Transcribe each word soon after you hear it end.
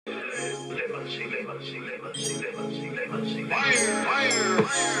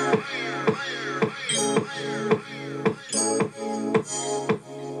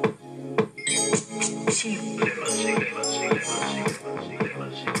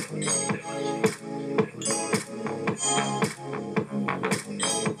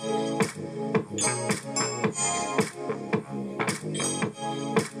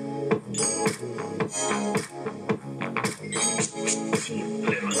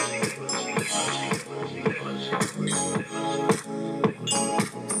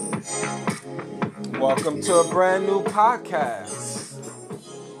Welcome to a brand new podcast.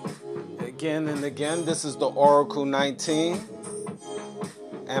 Again and again, this is the Oracle 19,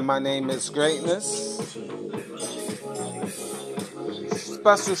 and my name is Greatness.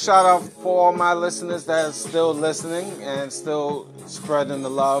 Special shout out for all my listeners that are still listening and still spreading the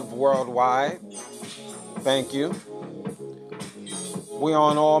love worldwide. Thank you. We're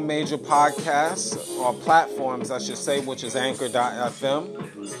on all major podcasts, or platforms, I should say, which is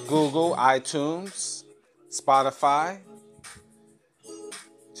Anchor.fm, Google, iTunes, Spotify,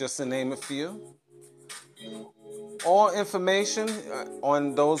 just to name a few. All information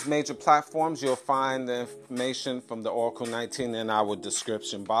on those major platforms, you'll find the information from the Oracle 19 in our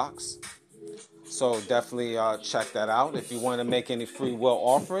description box. So definitely check that out. If you want to make any free will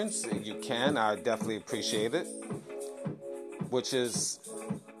offerings, you can. I definitely appreciate it. Which is,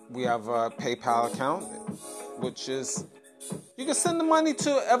 we have a PayPal account, which is, you can send the money to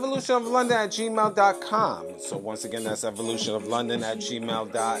evolutionoflondon@gmail.com. So once again, that's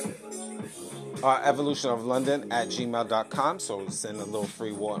evolutionoflondon@gmail.com. So send a little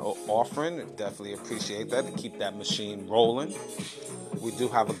free offering. Definitely appreciate that to keep that machine rolling. We do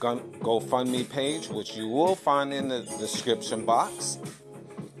have a GoFundMe page, which you will find in the description box.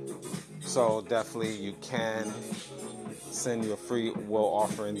 So definitely you can send your free will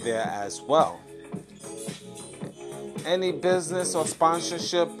offering there as well. Any business or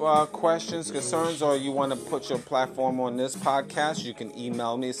sponsorship questions, concerns, or you want to put your platform on this podcast, you can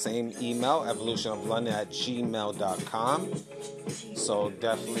email me, same email, evolutionoflondon@gmail.com. So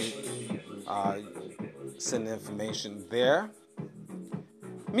definitely send information there.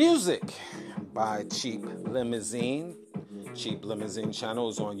 Music by Cheap Limousine. Cheap Limousine channel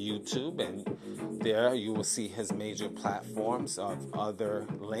is on YouTube, and there you will see his major platforms of other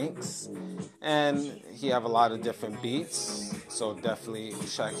links, and he have a lot of different beats, so definitely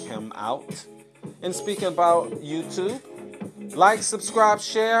check him out. And speaking about YouTube, like, subscribe,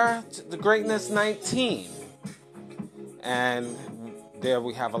 share to the Greatness 19, and there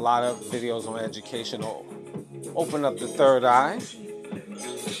we have a lot of videos on education. Open up the third eye,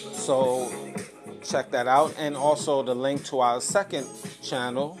 so check that out. And also the link to our second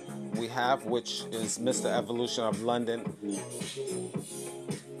channel we have, which is Mr. Evolution of London,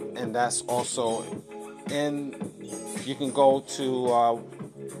 and that's also in, you can go to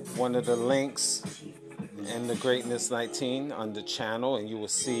one of the links in the Greatness 19 on the channel, and you will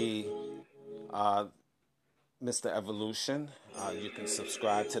see Mr. Evolution. You can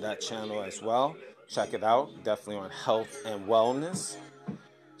subscribe to that channel as well. Check it out, definitely on health and wellness.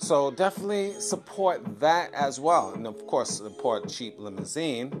 So definitely support that as well. And of course, support Cheap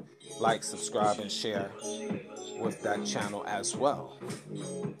Limousine. Like, subscribe, and share with that channel as well.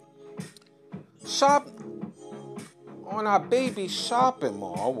 Shop on our baby shopping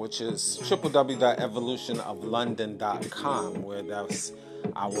mall, which is www.evolutionoflondon.com, where that's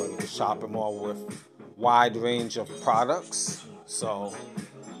our shopping mall with wide range of products. So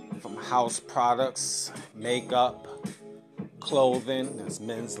from house products, makeup, clothing, that's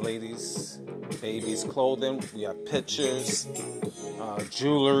men's, ladies, babies' clothing. We have pictures,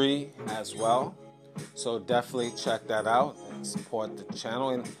 jewelry as well. So definitely check that out and support the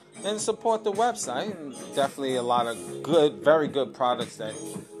channel and support the website. And definitely a lot of good, very good products that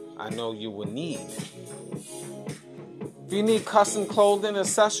I know you will need. If you need custom clothing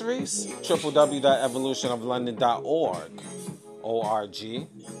accessories, www.evolutionoflondon.org. O-R-G.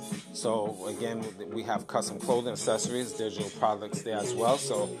 So again, we have custom clothing, accessories, digital products there as well.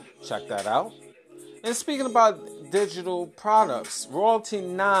 So check that out. And speaking about digital products,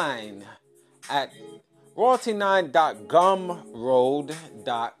 Royalty9 at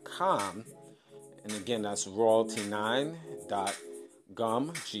royalty9.gumroad.com. And again, that's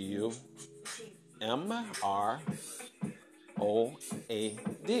royalty9.gum,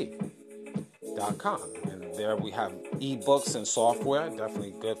 GUMROAD.com. And there we have ebooks and software,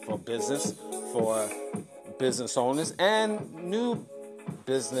 definitely good for business owners and new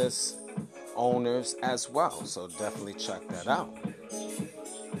business owners as well. So definitely check that out.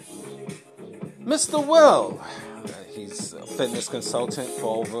 Mr. Will, he's fitness consultant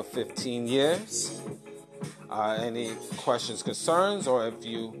for over 15 years. Any questions, concerns, or if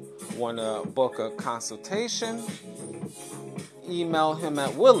you want to book a consultation, email him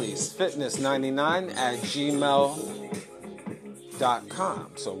at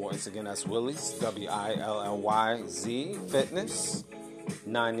williesfitness99@gmail.com. So once again, that's Willies, WILLYZ,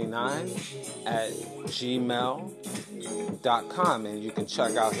 fitness99@gmail.com. And you can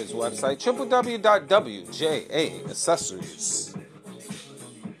check out his website,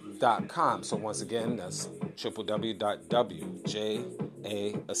 www.jaccessories.com. So once again, that's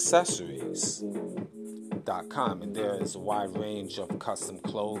www.jaccessories.com. And there is a wide range of custom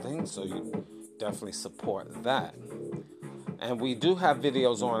clothing, so you definitely support that. And we do have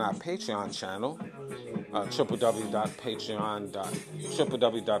videos on our Patreon channel,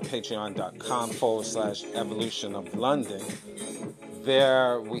 www.patreon.com/Evolution of London.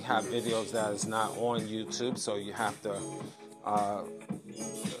 There we have videos that is not on YouTube, so you have to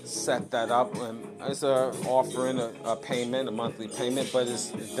set that up. And it's offering a payment, a monthly payment, but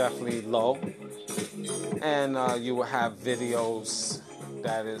it's definitely low. And you will have videos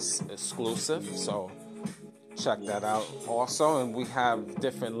that is exclusive, so check that out also. And we have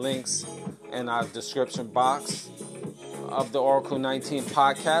different links in our description box of the Oracle 19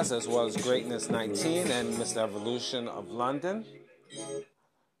 podcast, as well as Greatness 19 and Mr. Evolution of London.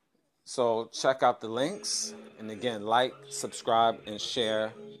 So check out the links. And again, like, subscribe, and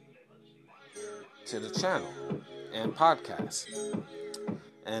share to the channel and podcast.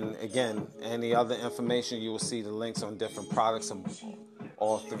 And again, any other information, you will see the links on different products on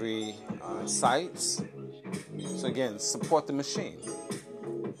all three sites. So again, support the machine.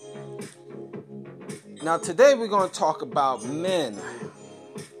 Now today we're going to talk about men.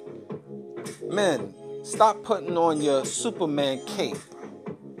 Men, stop putting on your Superman cape.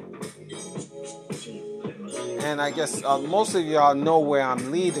 And I guess most of y'all know where I'm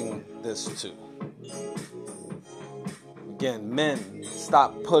leading this to. Again, men,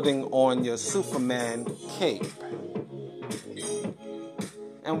 stop putting on your Superman cape.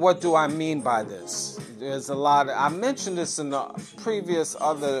 And what do I mean by this? There's a lot I mentioned this in the previous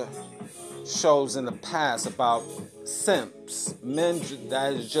other shows in the past about simps, men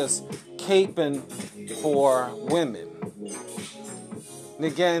that is just caping for women. And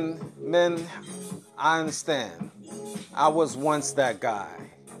again, men, I understand. I was once that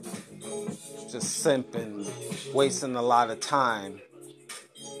guy, just simping, wasting a lot of time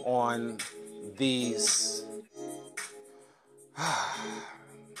on these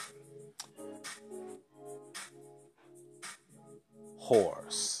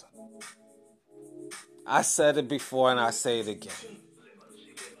whores. I said it before and I say it again.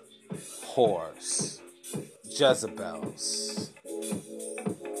 Whores, Jezebels,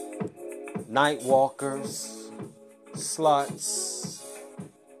 night walkers, sluts,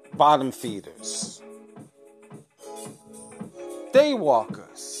 bottom feeders, day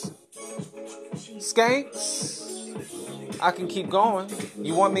walkers, skanks. I can keep going.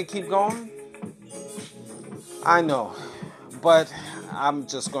 You want me to keep going? I know, but I'm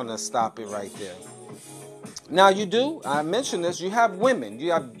just going to stop it right there. Now you do, I mentioned this, you have women,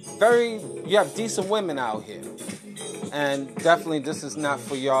 you have decent women out here. And definitely this is not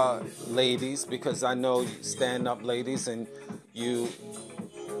for y'all ladies, because I know you stand up ladies and you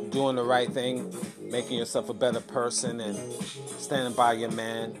doing the right thing, making yourself a better person and standing by your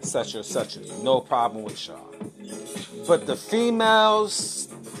man, etc., etc. No problem with y'all. But the females,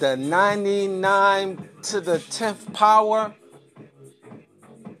 the 99 to the 10th power,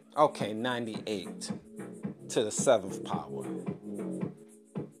 okay, 98 to the 7th power.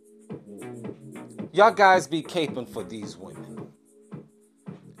 Y'all guys be caping for these women.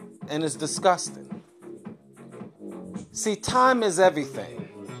 And it's disgusting. See, time is everything,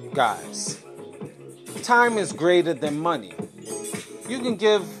 guys. Time is greater than money. You can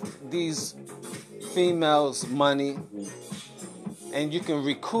give these females money and you can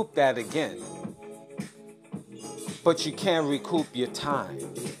recoup that again. But you can't recoup your time.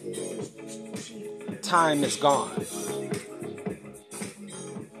 Time is gone.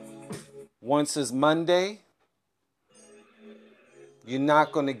 Once it's Monday, you're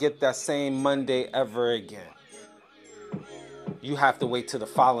not going to get that same Monday ever again. You have to wait till the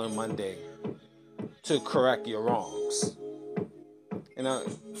following Monday to correct your wrongs. And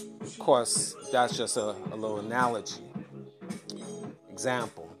of course, that's just a little analogy,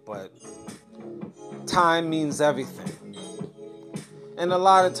 example, but time means everything. And a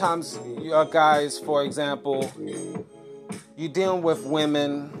lot of times, you guys, for example, you're dealing with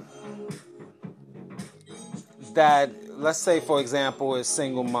women that, let's say, for example, is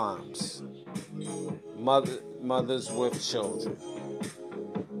single moms. mothers with children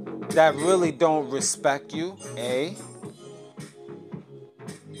that really don't respect you, A.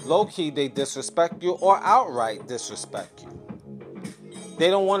 Low-key, they disrespect you or outright disrespect you. They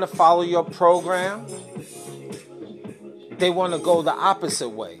don't want to follow your program. They want to go the opposite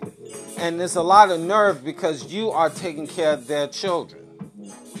way. And there's a lot of nerve because you are taking care of their children.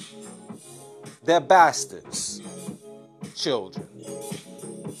 They're bastards. Children.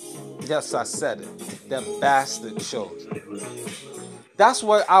 Yes, I said it. They're bastard children. That's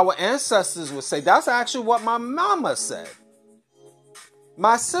what our ancestors would say. That's actually what my mama said.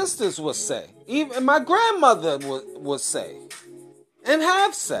 My sisters would say. Even my grandmother would say. And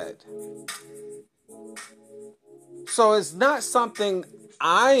have said. So it's not something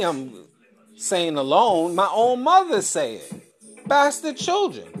I am saying alone. My own mother say it. Bastard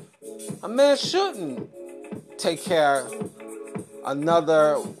children. A man shouldn't take care of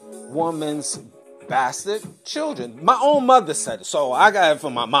another woman's bastard children. My own mother said it, so I got it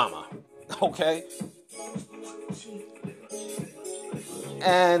from my mama. Okay?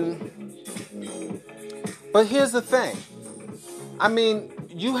 But here's the thing. I mean,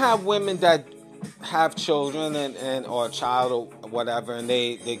 you have women that have children and or a child or whatever, and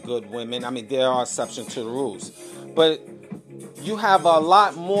they're good women. I mean, there are exceptions to the rules. But you have a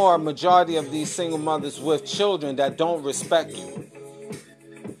lot more majority of these single mothers with children that don't respect you.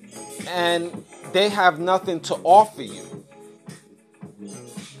 And they have nothing to offer you.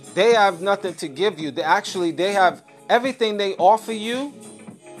 They have nothing to give you. They have everything they offer you,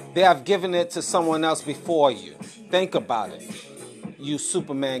 they have given it to someone else before you. Think about it. You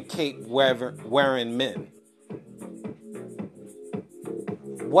Superman cape wearing men.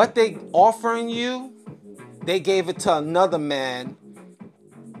 What they offering you, they gave it to another man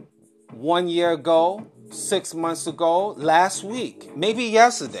 1 year ago, 6 months ago, last week, maybe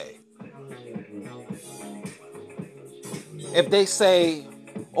yesterday. If they say,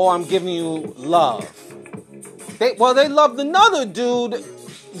 oh, I'm giving you love. They loved another dude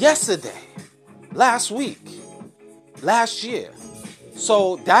yesterday, last week, last year.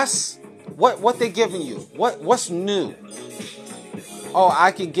 So that's what they're giving you. What's new? Oh,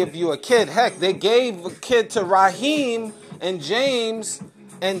 I can give you a kid. Heck, they gave a kid to Raheem and James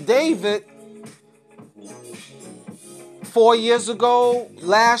and David 4 years ago,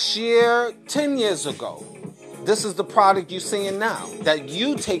 last year, 10 years ago. This is the product you're seeing now, that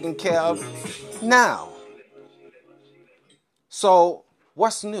you taking care of now. So,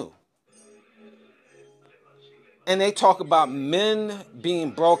 what's new? And they talk about men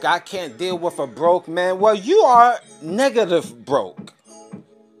being broke. I can't deal with a broke man. Well, you are negative broke.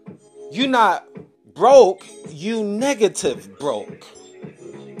 You're not broke, you negative broke.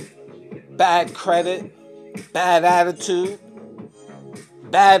 Bad credit, bad attitude,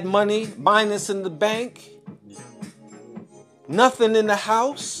 bad money, minus in the bank, nothing in the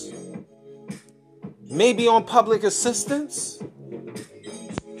house, maybe on public assistance,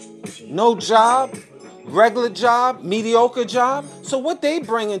 no job, regular job, mediocre job. So what they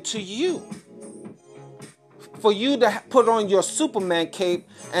bringing to you? For you to put on your Superman cape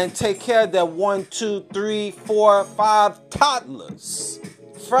and take care of their 1, 2, 3, 4, 5 toddlers,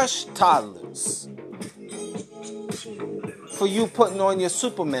 fresh toddlers. For you putting on your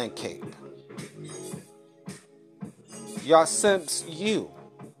Superman cape. Y'all simps, you.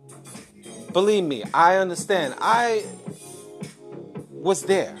 Believe me, I understand. I was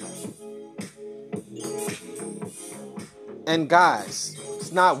there. And guys,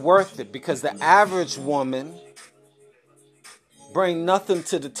 it's not worth it because the average woman bring nothing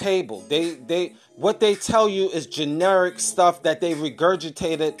to the table. They what they tell you is generic stuff that they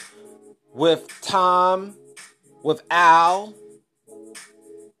regurgitated with Tom, with Al,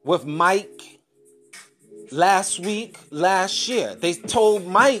 with Mike last week, last year. They told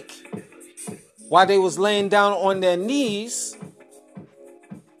Mike while they was laying down on their knees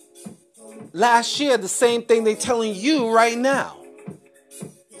last year the same thing they telling you right now.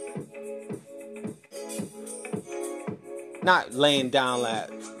 Not laying down,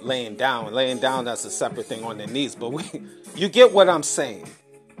 that's a separate thing on their knees, but you get what I'm saying.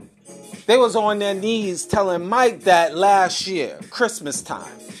 They was on their knees telling Mike that last year, Christmas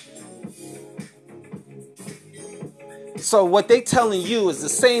time. So what they telling you is the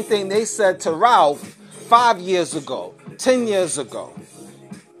same thing they said to Ralph 5 years ago, 10 years ago.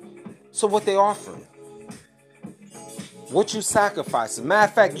 So what they offering? What you sacrificing? Matter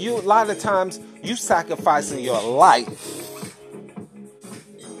of fact, a lot of times you sacrificing your life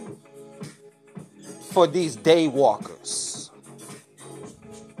for these day walkers.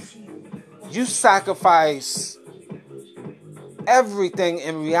 You sacrifice everything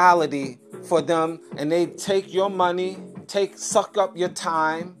in reality for them, and they take your money, suck up your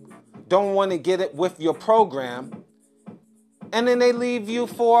time, don't want to get it with your program, and then they leave you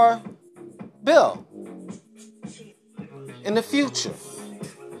for Bill in the future.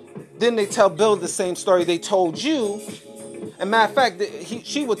 Then they tell Bill the same story they told you. And matter of fact,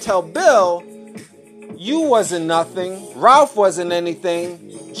 she would tell Bill, you wasn't nothing, Ralph wasn't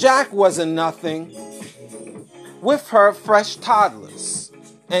anything, Jack wasn't nothing, with her fresh toddlers.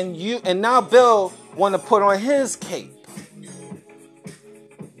 And now Bill want to put on his cape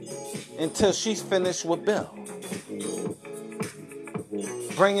until she's finished with Bill.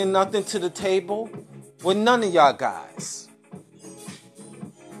 Bringing nothing to the table with none of y'all guys.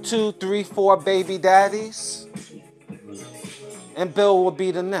 2, 3, 4 baby daddies, and Bill will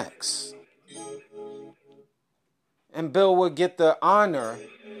be the next. And Bill will get the honor,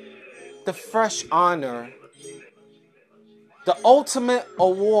 the fresh honor, the ultimate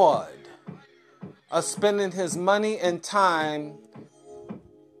award of spending his money and time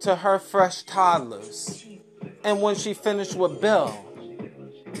to her fresh toddlers. And when she finished with Bill,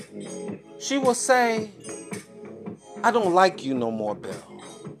 she will say, I don't like you no more, Bill.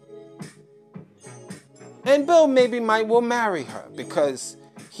 And Bill will marry her because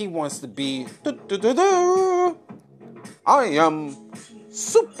he wants to be, I am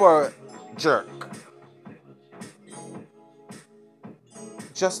super jerk.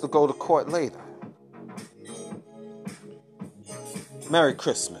 Just to go to court later. Merry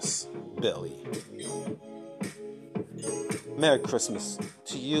Christmas, Billy. Merry Christmas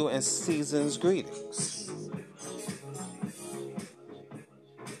to you and season's greetings.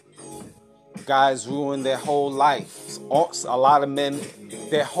 Guys ruin their whole life. A lot of men,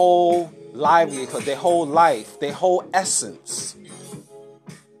 their whole livelihood, their whole life, their whole essence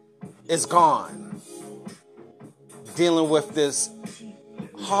is gone. Dealing with this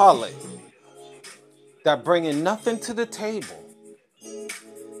harlot that bringing nothing to the table.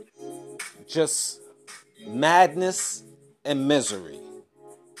 Just madness and misery.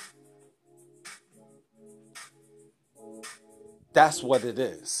 That's what it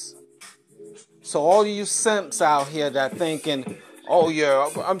is. So all you simps out here that thinking, oh yeah,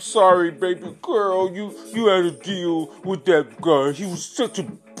 I'm sorry, baby girl, you had to deal with that guy. He was such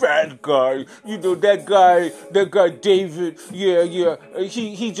a bad guy. You know, that guy David,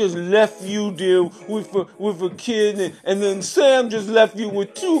 he just left you there with a kid, and then Sam just left you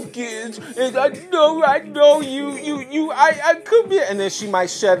with 2 kids. And I know you, I come here. And then she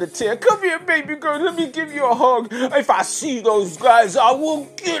might shed a tear. Come here, baby girl, let me give you a hug. If I see those guys, I will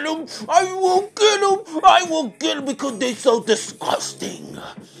get them. I will get them because they're so disgusting.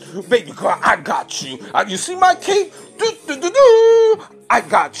 Baby girl, I got you. You see my cape? I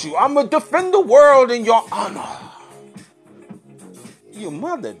got you. I'm going to defend the world in your honor. You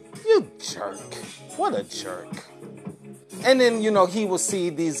mother, you jerk. What a jerk. And then, he will see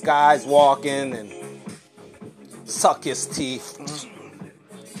these guys walking and suck his teeth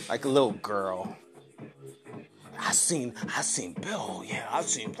like a little girl. I seen Bill, yeah. I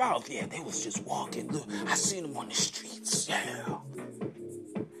seen Ralph, yeah. They was just walking. Look, I seen them on the streets, yeah.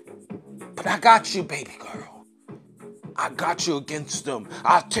 But I got you, baby girl. I got you against them.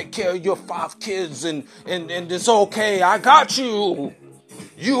 I'll take care of your 5 kids and it's okay. I got you.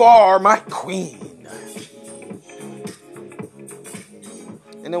 You are my queen.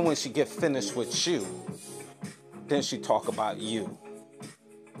 And then when she get finished with you, then she talk about you.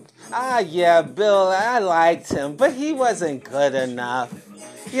 Yeah, Bill, I liked him, but he wasn't good enough.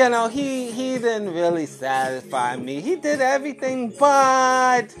 He didn't really satisfy me. He did everything,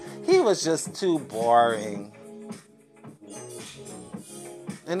 but he was just too boring.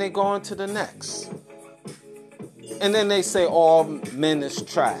 And they go on to the next. And then they say all men is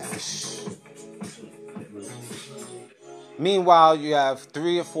trash. Meanwhile, you have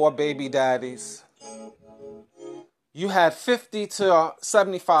 3 or 4 baby daddies. You had 50 to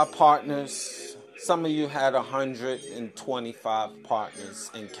 75 partners. Some of you had 125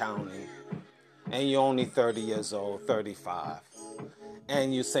 partners and counting. And you're only 30 years old, 35.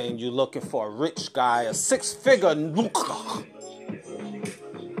 And you're saying you're looking for a rich guy, a 6-figure nuclear.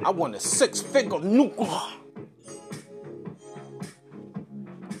 I want a 6-figure nuclear.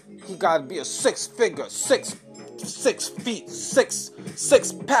 He gotta be a 6-figure, 6 feet,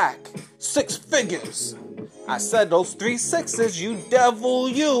 6 pack, 6 figures. I said those 3 6s, you devil,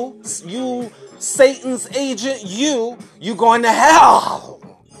 you Satan's agent, you going to hell.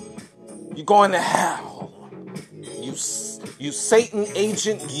 You going to hell. You Satan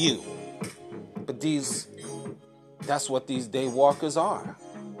agent, you. But that's what these day walkers are.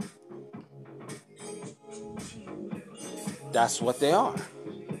 That's what they are.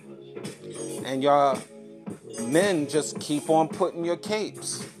 And y'all men just keep on putting your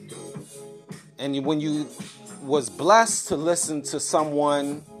capes. And when you was blessed to listen to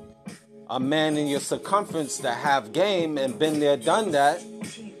someone, a man in your circumference that have game and been there, done that,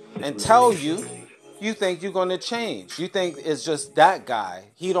 and tell you, you think you're going to change. You think it's just that guy.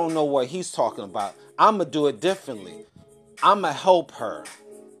 He don't know what he's talking about. I'm going to do it differently. I'm going to help her.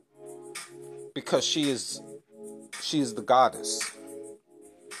 Because she is the goddess.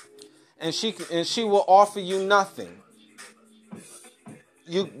 And she will offer you nothing.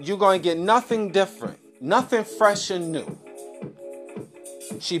 You're going to get nothing different. Nothing fresh and new.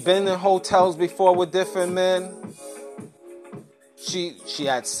 She been in hotels before with different men. She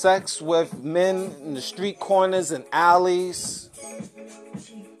had sex with men in the street corners and alleys.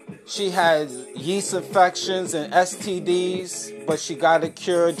 She had yeast infections and STDs, but she got it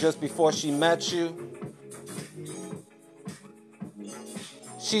cured just before she met you.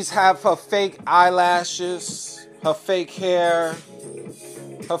 She's have her fake eyelashes, her fake hair,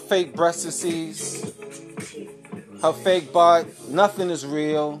 her fake breastises, her fake butt. Nothing is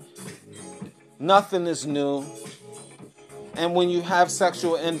real. Nothing is new. And when you have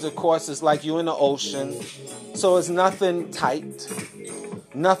sexual intercourse, it's like you're in the ocean. So it's nothing tight,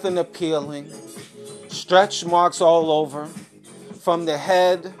 nothing appealing. Stretch marks all over, from the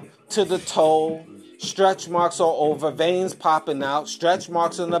head to the toe. Stretch marks all over, veins popping out, stretch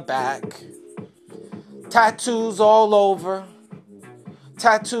marks on the back. Tattoos all over.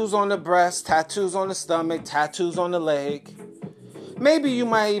 Tattoos on the breast, tattoos on the stomach, tattoos on the leg. Maybe you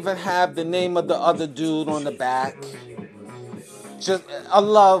might even have the name of the other dude on the back. Just a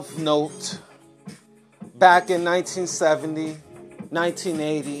love note. Back in 1970,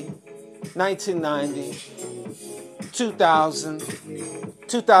 1980, 1990, 2000,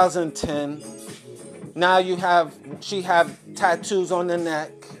 2010. Now she have tattoos on the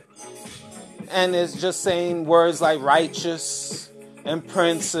neck. And it's just saying words like righteous and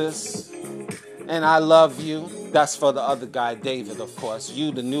princess and I love you. That's for the other guy, David, of course.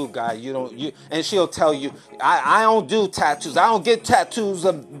 You, the new guy, and she'll tell you, I don't do tattoos. I don't get tattoos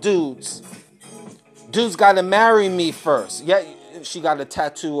of dudes. Dudes got to marry me first. Yeah, she got a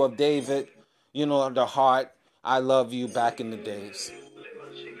tattoo of David, the heart, I love you, back in the days.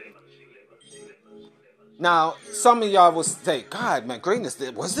 Now, some of y'all will say, God, my greatness,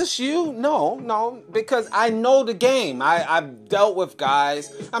 was this you? No, because I know the game. I've dealt with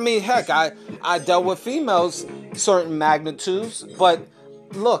guys. I mean, heck, I dealt with females, certain magnitudes. But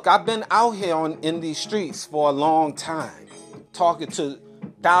look, I've been out here in these streets for a long time, talking to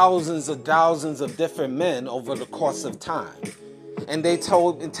thousands of different men over the course of time. And they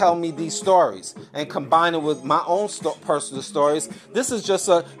tell me these stories, and combine it with my own personal stories. This is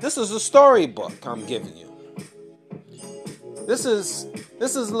a storybook I'm giving you. This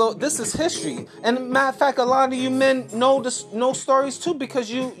is history. And matter of fact, a lot of you men know stories too,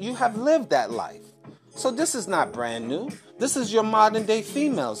 because you have lived that life. So this is not brand new. This is your modern day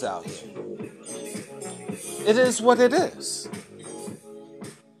females out here. It is what it is.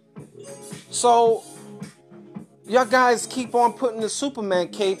 So y'all guys keep on putting the Superman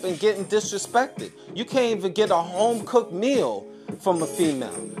cape and getting disrespected. You can't even get a home-cooked meal from a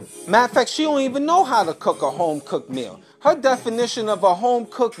female. Matter of fact, she don't even know how to cook a home-cooked meal. Her definition of a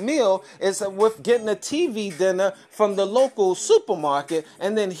home-cooked meal is with getting a TV dinner from the local supermarket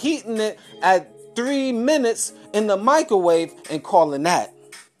and then heating it at 3 minutes in the microwave and calling that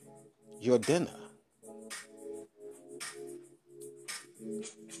your dinner.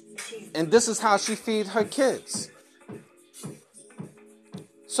 And this is how she feeds her kids.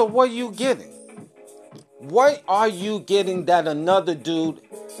 So what are you getting? What are you getting that another dude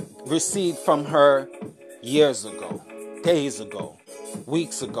received from her years ago, days ago,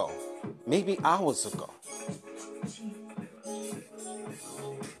 weeks ago, maybe hours ago?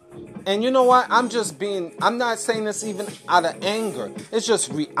 And you know what? I'm not saying this even out of anger. It's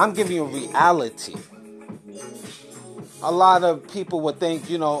just, I'm giving you a reality. A lot of people would think,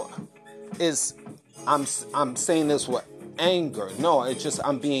 I'm saying this with anger. No, it's just,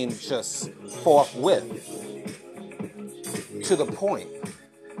 I'm being just forthwith, to the point.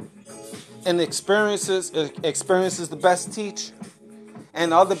 And experiences is the best teacher.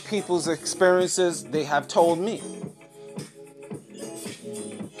 And other people's experiences, they have told me.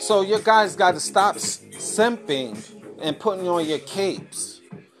 So you guys got to stop simping and putting on your capes,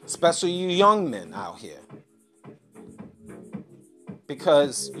 especially you young men out here,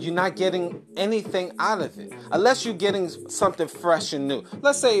 because you're not getting anything out of it unless you're getting something fresh and new.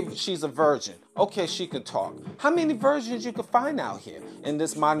 Let's say she's a virgin. Okay, she can talk. How many virgins you can find out here in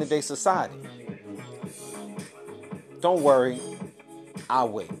this modern day society? Don't worry, I'll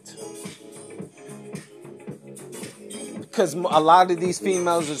wait. because a lot of these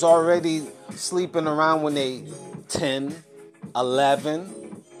females is already sleeping around when they 10,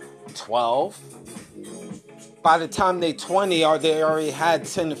 11, 12. By the time they 20, or they already had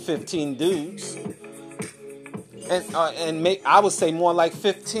 10 to 15 dudes. And I would say more like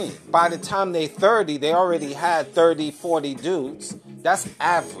 15. By the time they 30, they already had 30, 40 dudes. That's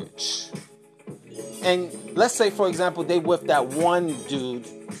average. And let's say, for example, they with that one dude.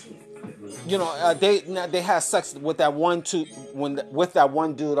 You know, they had sex with that one dude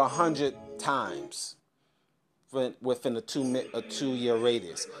 100 times within a 2-year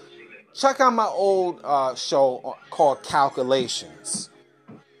radius. Check out my old show called Calculations.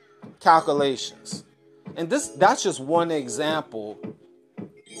 Calculations. And that's just one example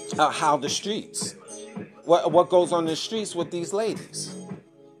of how the streets, what goes on the streets with these ladies.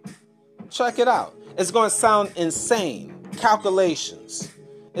 Check it out. It's going to sound insane. Calculations.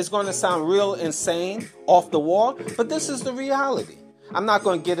 It's going to sound real insane, off the wall, but this is the reality. I'm not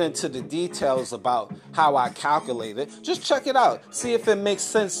going to get into the details about how I calculate it. Just check it out. See if it makes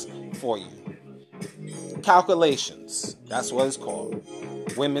sense for you. Calculations. That's what it's called.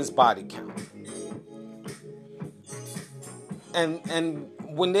 Women's body count. And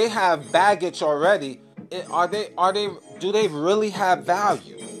when they have baggage already, do they really have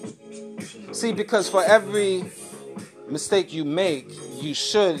value? See, because for every mistake you make, you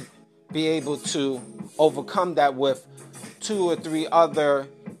should be able to overcome that with 2 or 3 other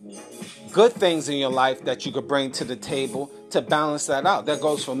good things in your life that you could bring to the table to balance that out. That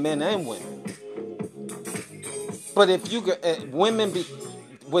goes for men and women. But if you women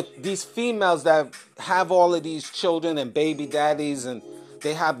with these females that have all of these children and baby daddies, and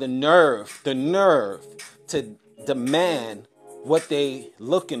they have the nerve to demand what they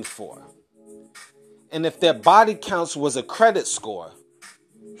looking for. And if their body counts was a credit score,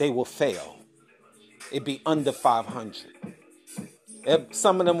 they will fail. It'd be under 500.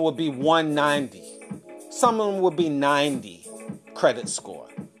 Some of them will be 190. Some of them will be 90 credit score.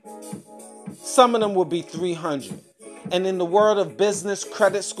 Some of them will be 300. And in the world of business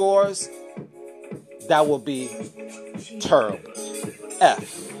credit scores, that will be terrible.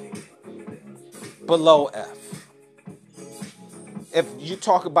 F. Below F. If you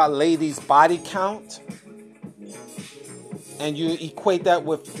talk about ladies' body count and you equate that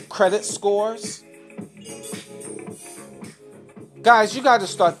with credit scores, guys, you got to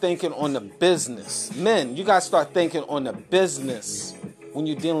start thinking on the business. Men, you got to start thinking on the business when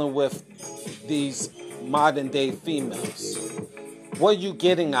you're dealing with these modern day females. What are you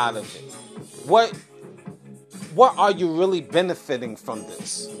getting out of it? What are you really benefiting from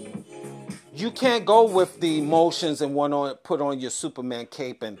this? You can't go with the emotions and put on your Superman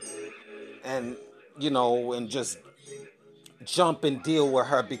cape and just jump and deal with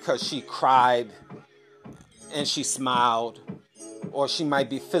her because she cried and she smiled, or she might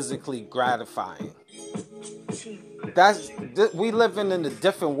be physically gratifying. We living in a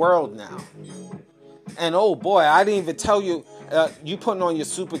different world now. And oh boy, I didn't even tell you, you putting on your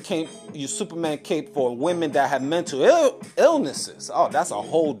Superman cape for women that have mental illnesses. Oh, that's a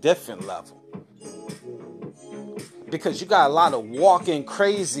whole different level. Because you got a lot of walking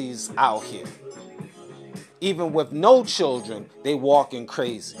crazies out here. Even with no children, they walking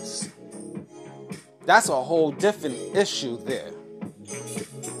crazies. That's a whole different issue there.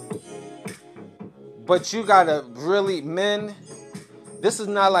 But you gotta really, men, this is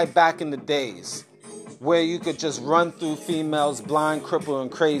not like back in the days where you could just run through females blind, crippled,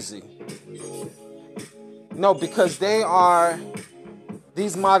 and crazy. No, because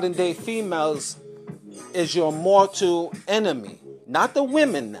these modern day females is your mortal enemy. Not the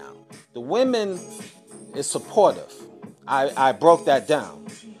women now. The women is supportive. I broke that down.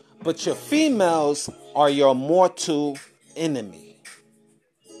 But your females are your mortal enemy.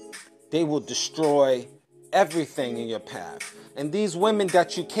 They will destroy everything in your path. And these women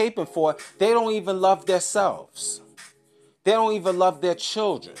that you caping for, they don't even love themselves. They don't even love their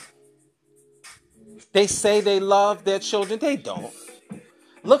children. They say they love their children. They don't.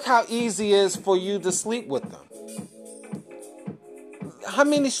 Look how easy it is for you to sleep with them. How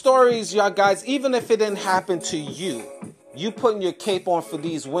many stories, y'all guys, even if it didn't happen to you, you putting your cape on for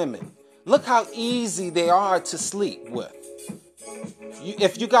these women. Look how easy they are to sleep with.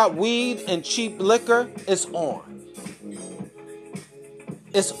 If you got weed and cheap liquor, it's on.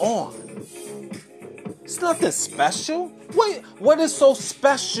 It's on. It's nothing special. What is so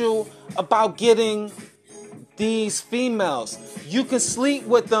special about getting these females? You can sleep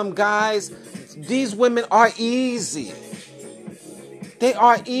with them, guys. These women are easy. They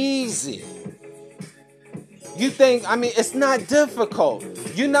are easy. You think, it's not difficult.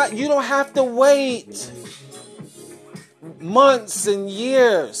 You don't have to wait. months and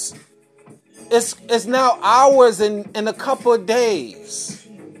years. It's now hours and a couple of days.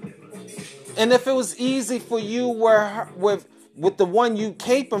 And if it was easy for you with the one you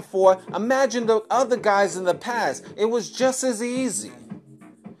caping for, imagine the other guys in the past. It was just as easy.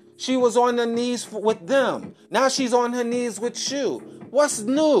 She was on her knees with them. Now she's on her knees with you. What's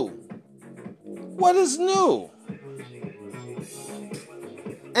new? What is new?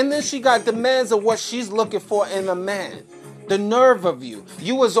 And then she got demands of what she's looking for in a man. The nerve of you.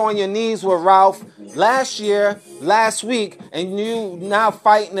 You was on your knees with Ralph last week, and you now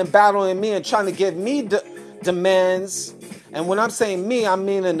fighting and battling me and trying to give me demands. And when I'm saying me, I'm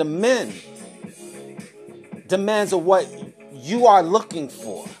meaning the men. Demands of what you are looking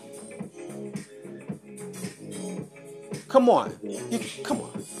for. Come on. Come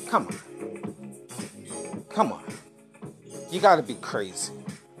on. You gotta be crazy.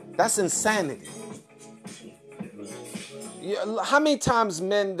 That's insanity. How many times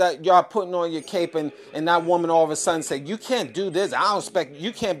men that y'all putting on your cape and that woman all of a sudden say, you can't do this. I don't expect,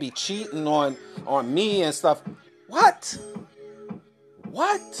 you can't be cheating on me and stuff. What?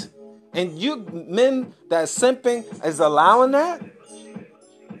 And you men that simping is allowing that?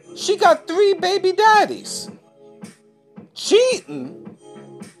 She got 3 baby daddies. Cheating?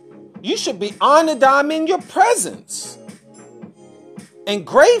 You should be honored that I'm in your presence. And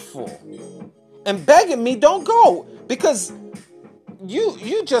grateful. And begging me, don't go. Because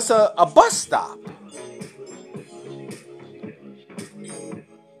you just a bus stop.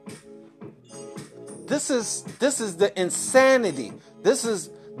 This is the insanity.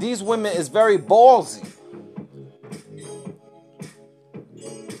 These women is very ballsy.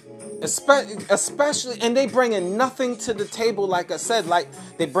 Especially, and they bringing nothing to the table, like I said, like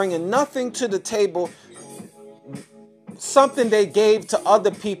they bringing nothing to the table, something they gave to other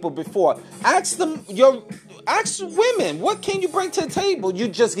people before. Ask women, what can you bring to the table? You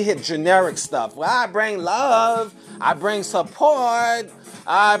just get generic stuff. Well, I bring love, I bring support,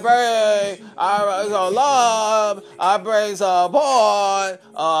 I bring love, I bring support,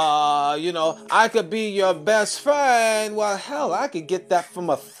 I could be your best friend. Well, hell, I could get that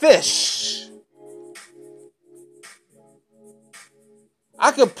from a fish.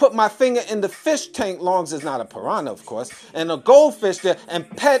 I could put my finger in the fish tank, long as it's not a piranha, of course, and a goldfish there, and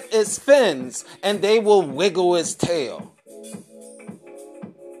pet its fins, and they will wiggle its tail.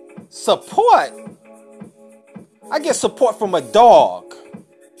 Support? I get support from a dog.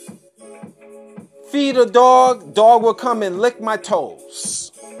 Feed a dog, dog will come and lick my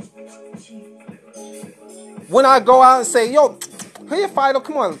toes. When I go out and say, yo, here, Fido,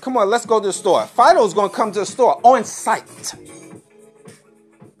 come on, let's go to the store. Fido's going to come to the store on site.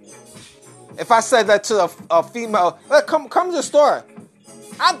 If I said that to a female, come to the store.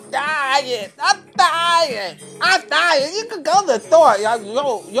 I'm dying. You can go to the store.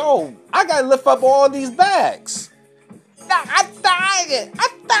 Yo, I got to lift up all these bags. I'm dying.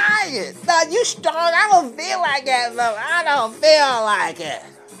 Nah, you strong. I don't feel like it, though. I don't feel like it.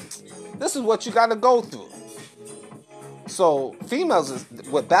 This is what you got to go through. So females is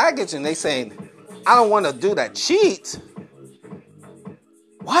with baggage and they saying, I don't want to do that. Cheat?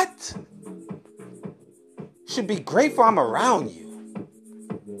 What? Should be grateful I'm around you.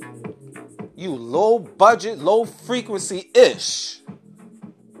 You low budget, low frequency-ish.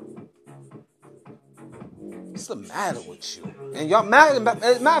 What's the matter with you? And y'all, matter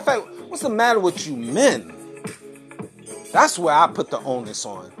of fact, what's the matter with you men? That's where I put the onus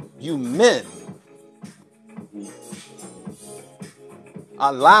on. You men.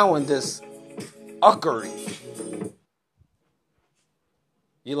 Allowing this uckery.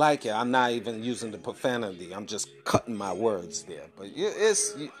 You like it? I'm not even using the profanity. I'm just cutting my words there. But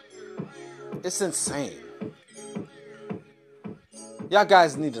it's insane. Y'all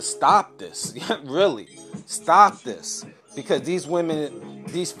guys need to stop this. Really, stop this. Because these women,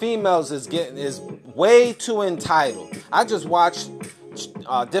 these females is way too entitled. I just watched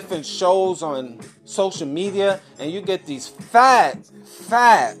different shows on social media, and you get these fat,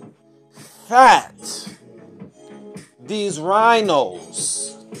 these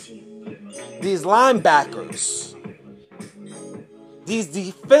rhinos, these linebackers, these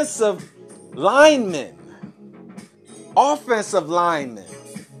defensive linemen, offensive linemen,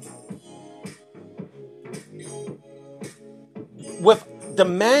 with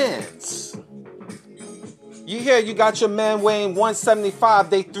demands. You hear you got your man weighing 175,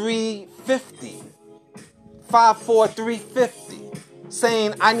 they 350. 5'4", 350.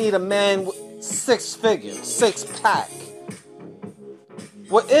 Saying, I need a man with 6 figures, 6-pack.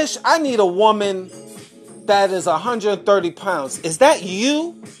 Well, Ish, I need a woman that is 130 pounds. Is that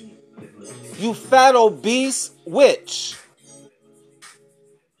you? You fat, obese witch.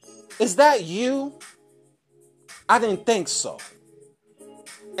 Is that you? I didn't think so.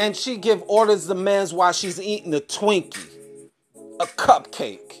 And she give orders to mans while she's eating a Twinkie, a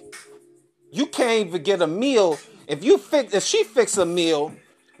cupcake. You can't even get a meal. If she fix a meal,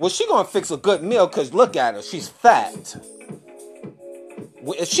 well, she gonna fix a good meal because look at her, she's fat.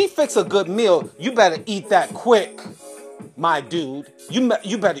 If she fix a good meal, you better eat that quick, my dude. You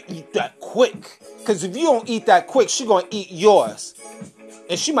better eat that quick. Because if you don't eat that quick, she gonna eat yours.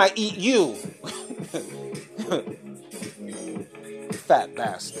 And she might eat you. Fat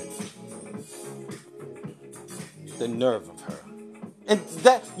bastard. The nerve of her. And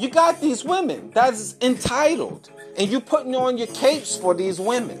that you got these women that's entitled. And you putting on your capes for these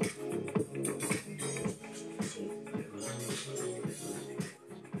women.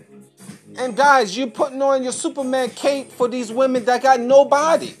 And guys, you're putting on your Superman cape for these women that got no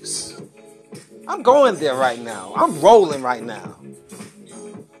bodies. I'm going there right now. I'm rolling right now.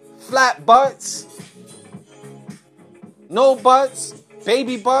 Flat butts. No butts.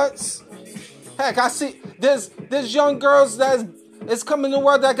 Baby butts. Heck, I see there's young girls that's coming to the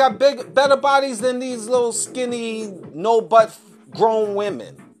world that got better bodies than these little skinny, no butt grown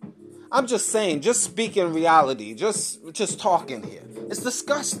women. I'm just saying, just speaking reality, just talking here. It's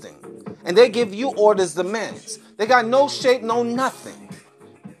disgusting. And they give you orders to men's. They got no shape, no nothing.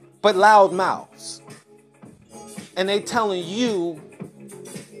 But loud mouths. And they telling you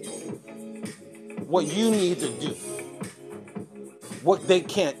what you need to do. What they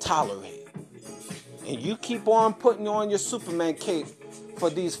can't tolerate. And you keep on putting on your Superman cape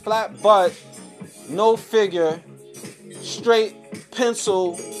for these flat butt, no figure, straight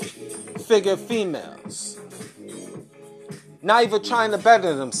pencil figure females. Not even trying to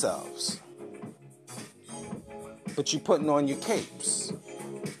better themselves. But you putting on your capes.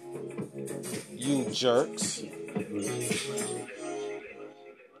 You jerks.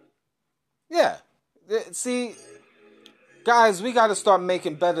 Yeah. See, guys, we got to start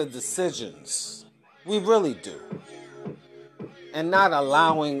making better decisions. We really do. And not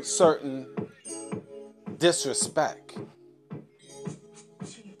allowing certain disrespect.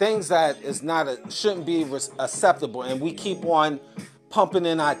 Things that shouldn't be acceptable, and we keep on pumping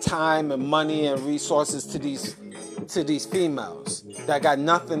in our time and money and resources to these females that got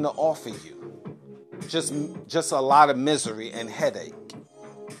nothing to offer you, just a lot of misery and headache.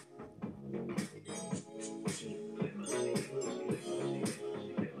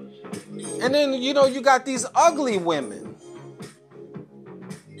 And then you got these ugly women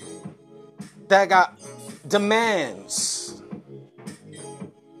that got demands.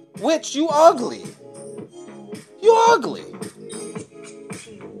 Which you ugly. You ugly.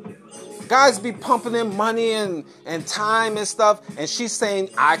 Guys be pumping in money and time and stuff, and she's saying,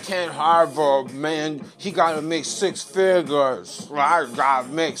 I can't have a man, he gotta make 6 figures. I gotta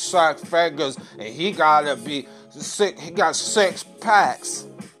make 6 figures, and he gotta be sick, he got 6 packs.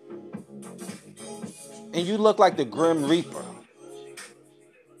 And you look like the Grim Reaper.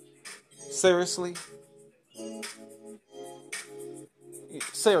 Seriously?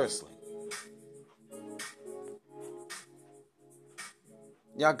 Seriously.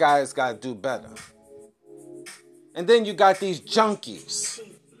 Y'all guys gotta do better. And then you got these junkies.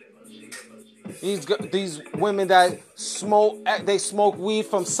 These women that smoke weed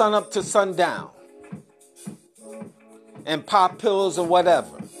from sunup to sundown. And pop pills or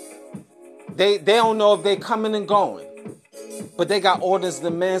whatever. They don't know if they coming and going. But they got orders and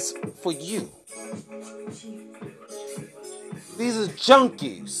demands for you. These are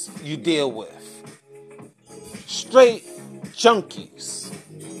junkies you deal with. Straight junkies.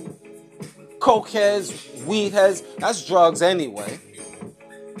 Coke heads, weed heads, that's drugs anyway.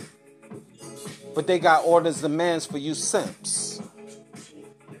 But they got orders, demands for you simps.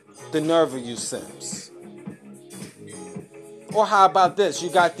 The nerve of you simps. Or how about this? You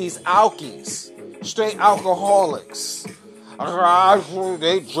got these alkies, straight alcoholics.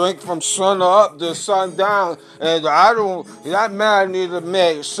 They drink from sun up to sundown, and that man need to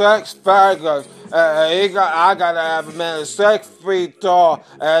make 6 figures. I gotta have a man 6 feet tall,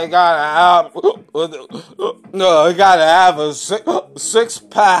 and I gotta have a 6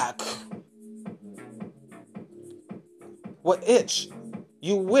 pack. What itch?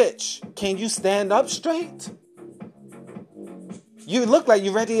 You witch? Can you stand up straight? You look like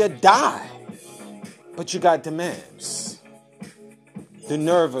you're ready to die, but you got demands. The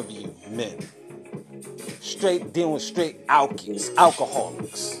nerve of you, men. Straight dealing with straight alkies,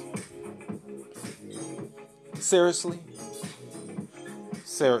 alcoholics. Seriously?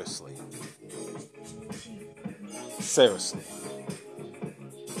 Seriously. Seriously.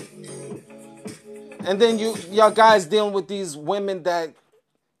 And then y'all guys dealing with these women that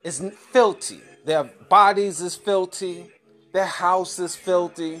is filthy. Their bodies is filthy. Their house is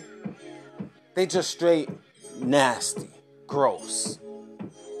filthy. They just straight nasty, gross.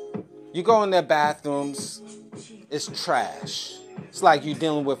 You go in their bathrooms, it's trash. It's like you're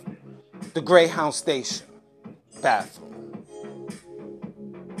dealing with the Greyhound station bathroom.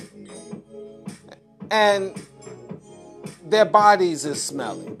 And their bodies is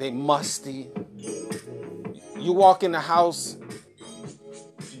smelly. They musty. You walk in the house,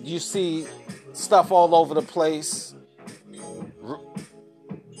 you see stuff all over the place.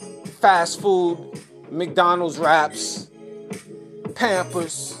 Fast food, McDonald's wraps,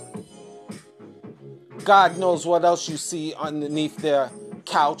 Pampers. God knows what else you see underneath their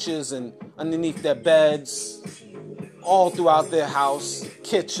couches and underneath their beds, all throughout their house,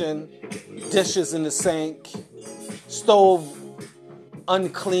 kitchen, dishes in the sink, stove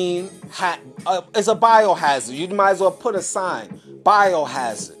unclean. It's a biohazard. You might as well put a sign,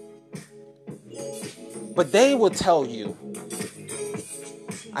 biohazard. But they will tell you,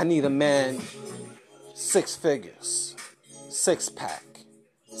 I need a man 6 figures, 6-pack,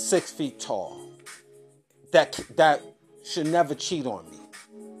 6 feet tall. That should never cheat on me.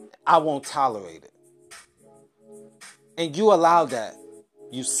 I won't tolerate it. And you allow that,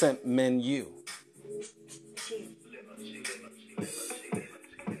 you simp men, you.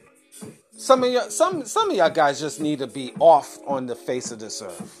 Some of y'all guys just need to be off on the face of this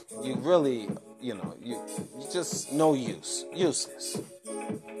earth. You really, you just no use, useless.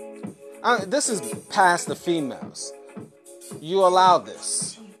 This is past the females. You allow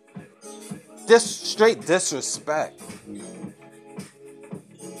this. This straight disrespect.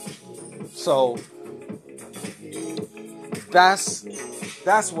 So that's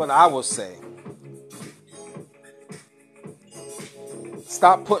what I would say.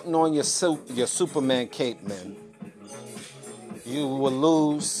 Stop putting on your Superman cape, man. You will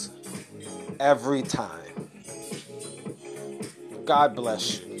lose every time. God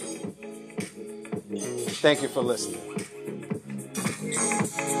bless you. Thank you for listening.